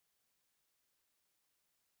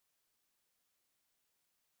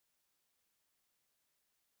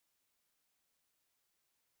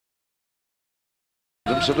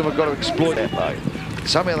So they've got to exploit that though.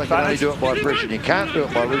 Somehow they can only do it by pressure. You can't do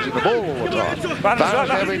it by losing the ball all the time. Barnes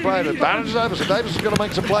now being played at Barnes is over, so Davis is going to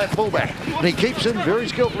make some play at fullback. And he keeps in very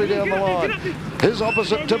skillfully down the line. His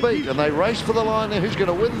opposite to beat, and they race for the line there. Who's going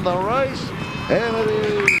to win the race? And it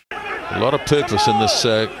is. A lot of purpose in this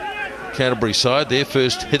Canterbury side. Their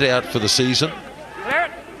first hit out for the season.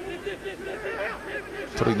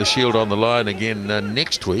 Putting the shield on the line again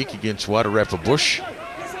next week against Wairarapa Bush.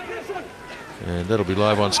 And that'll be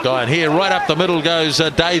live on Sky. And here, right up the middle goes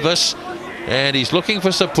Davis. And he's looking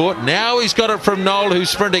for support. Now he's got it from Noel,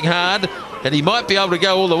 who's sprinting hard. And he might be able to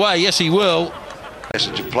go all the way. Yes, he will.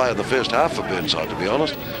 Message of play in the first half for Burnside, to be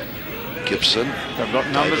honest. Gibson. They've got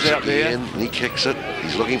numbers out there. And he kicks it.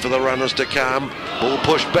 He's looking for the runners to come. Ball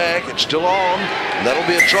pushed back. It's still on. And that'll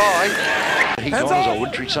be a try. He's on as a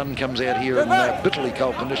wintry sun comes out here in bitterly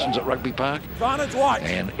cold conditions at Rugby Park.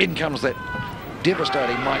 And in comes that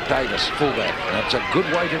devastating Mike Davis, fullback. That's a good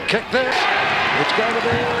weighted kick there. It's going to be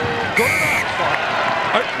good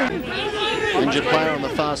enough. Injured player on the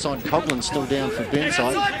far side. Coghlan still down for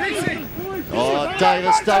Burnside. Oh,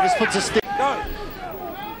 Davis puts a stick.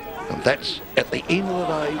 And that's at the end of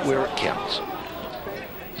the day where it counts.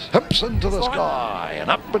 Hips into the sky and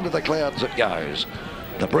up into the clouds it goes.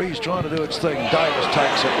 The breeze trying to do its thing. Davis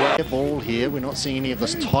takes it well. Ball here. We're not seeing any of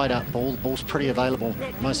this tied up ball. The ball's pretty available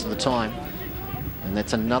most of the time. And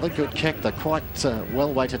that's another good kick. They're quite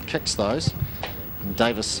well-weighted kicks, those. And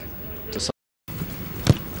Davis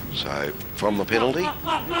So, from the penalty,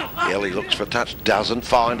 Ellie looks for touch, doesn't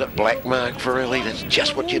find it. Black mark for Ellie. That's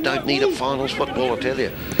just what you don't need at finals football, I tell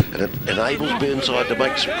you. And it enables Burnside to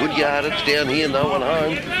make some good yardage down here, no one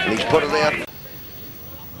home. And he's put it out.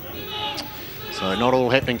 So not all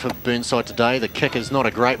happening for Burnside today. The kick is not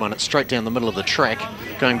a great one. It's straight down the middle of the track.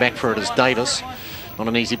 Going back for it is Davis. Not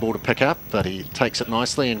an easy ball to pick up, but he takes it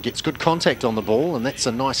nicely and gets good contact on the ball, and that's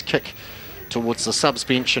a nice kick towards the subs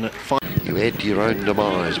bench. And you add to your own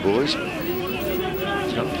demise, boys.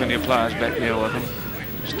 He's got plenty of players back there with him.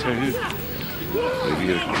 There's two. Moving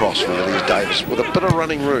it across for Ellie Davis with a bit of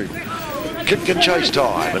running room. Kick and chase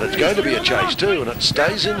time, and it's going to be a chase too, and it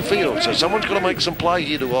stays in field, so someone's got to make some play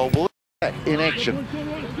here to old boy. In action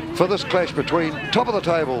for this clash between top of the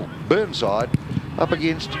table Burnside up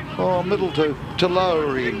against middle to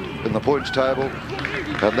lower end in the points table,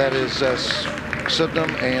 and that is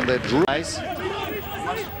Sydenham and their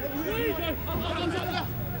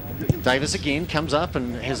Davis again comes up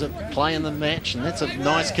and has a play in the match, and that's a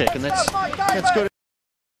nice kick, and that's good.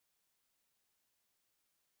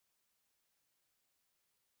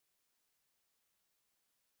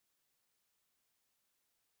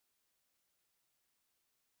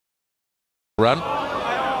 Run.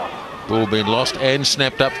 Ball being lost and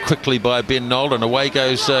snapped up quickly by Ben Noel, and away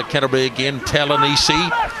goes Canterbury again.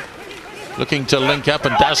 Talanisi looking to link up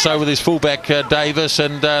and does so with his fullback Davis,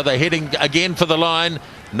 and they're heading again for the line.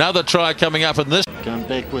 Another try coming up in this. Going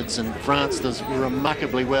backwards, and France does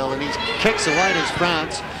remarkably well, and he kicks away as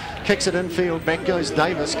France. Kicks it infield, back goes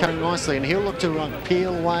Davis, coming nicely, and he'll look to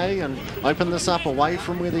peel away and open this up away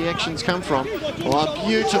from where the actions come from. Oh,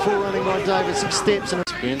 beautiful running by Davis. He steps, and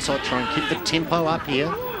it's Burnside trying to keep the tempo up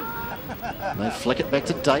here. And they flick it back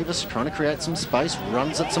to Davis, trying to create some space,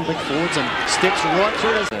 runs at some big forwards and steps right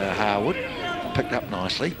through it. Harwood picked up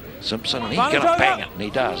nicely. Simpson, and he's going to bang it, and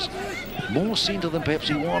he does. More centre than perhaps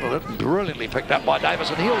he wanted it. Brilliantly picked up by Davis,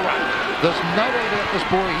 and he'll run. There's no doubt about this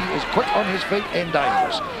boy. He is quick on his feet and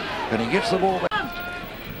dangerous. And he gets the ball back.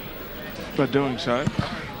 By doing so,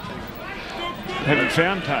 haven't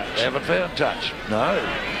found touch. Haven't found touch. No.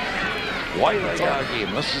 Way they go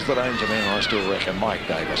again. This is the danger man, I still reckon, Mike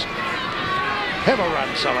Davis. Have a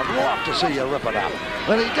run, son. I'd love to see you rip it up.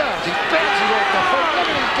 And he does. He bounces off the foot. Look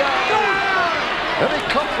at he goes. And he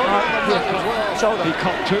copped one on the back as well. Shoulder. He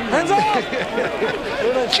copped two. Hands up!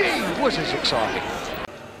 Gee, whiz is exciting.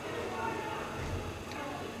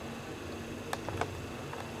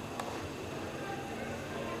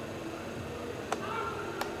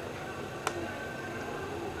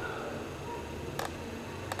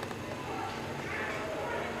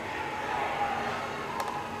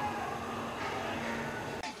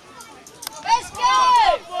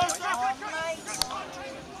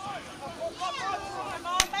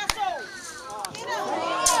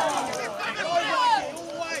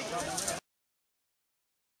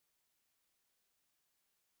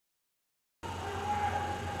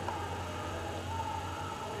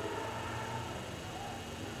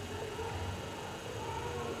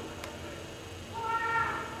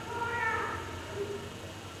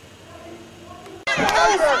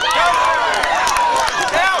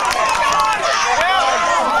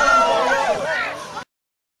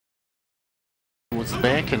 Towards the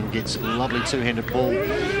back and gets a lovely two-handed ball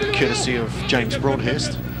courtesy of James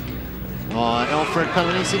Broadhurst. Alfred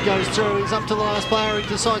Palanisi goes through. He's up to the last player. He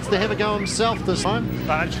decides to have a go himself this time.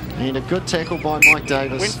 And a good tackle by Mike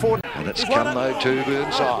Davis. And it's come though to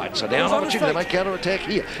Burnside. So now an opportunity to make counter-attack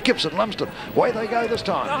here. Gibson, Lumsden, away they go this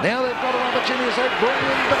time. Now they've got an opportunity as they bring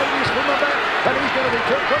in Davies from the back. And he's going to be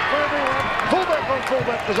too quick for everyone. Fullback on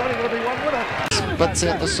fullback. There's only going to be one winner. Bits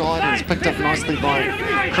out the side and it's picked up nicely by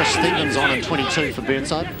Chris Stevens on in 22 for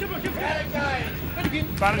Burnside.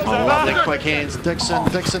 Lovely quick hands. Dixon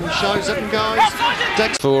shows it and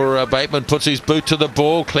goes. For Bateman, puts his boot to the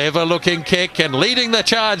ball. Clever looking kick, and leading the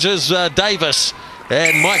charge is Davis.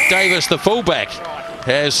 And Mike Davis, the fullback,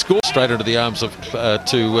 has scored straight into the arms of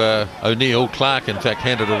O'Neill. Clark, in fact,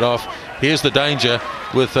 handed it off. Here's the danger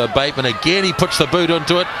with Bateman. Again, he puts the boot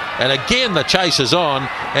into it. And again, the chase is on.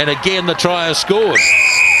 And again, the try is scored.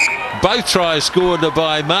 Both tries scored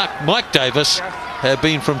by Mike Davis have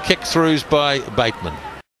been from kick-throughs by Bateman.